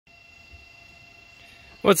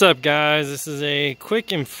What's up, guys? This is a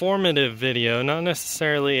quick informative video, not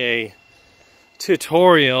necessarily a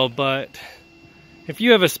tutorial, but if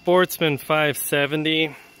you have a Sportsman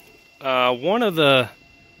 570, one of the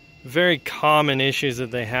very common issues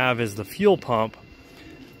that they have is the fuel pump.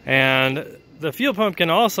 And the fuel pump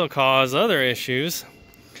can also cause other issues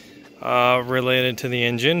related to the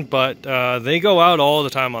engine, but they go out all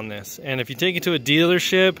the time on this. And if you take it to a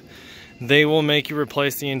dealership, they will make you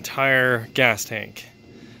replace the entire gas tank.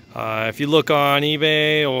 If you look on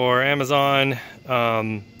eBay or Amazon,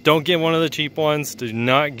 don't get one of the cheap ones. Do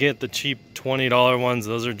not get the cheap $20 ones.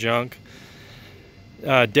 Those are junk.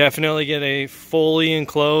 Definitely get a fully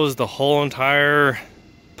enclosed, the whole entire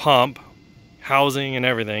pump, housing and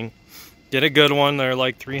everything. Get a good one. They're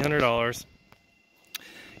like $300.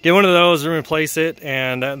 Get one of those and replace it,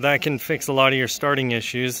 and that can fix a lot of your starting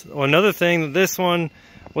issues. Well, another thing that this one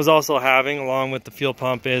was also having, along with the fuel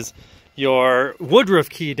pump, is your Woodruff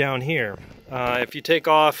key down here. If you take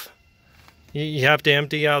off, you have to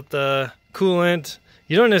empty out the coolant.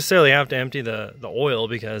 You don't necessarily have to empty the oil,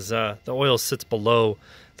 because the oil sits below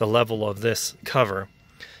the level of this cover.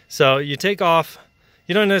 So you take off,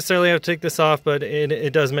 you don't necessarily have to take this off, but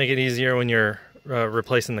it does make it easier when you're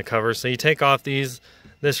replacing the cover. So you take off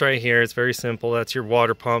this right here. It's very simple. That's your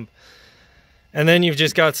water pump. And then you've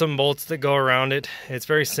just got some bolts that go around it. It's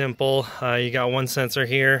very simple. You got one sensor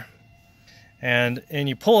here. And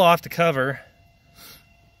you pull off the cover,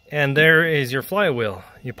 and there is your flywheel.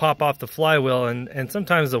 You pop off the flywheel, and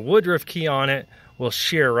sometimes the Woodruff key on it will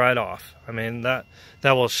shear right off. I mean, that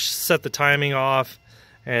will set the timing off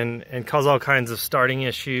and cause all kinds of starting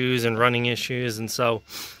issues and running issues. And so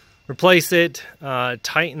replace it,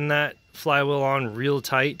 tighten that flywheel on real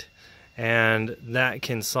tight, and that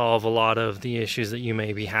can solve a lot of the issues that you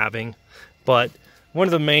may be having. But one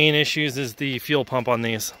of the main issues is the fuel pump on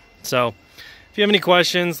these. So if you have any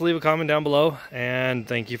questions, leave a comment down below, and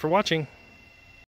thank you for watching.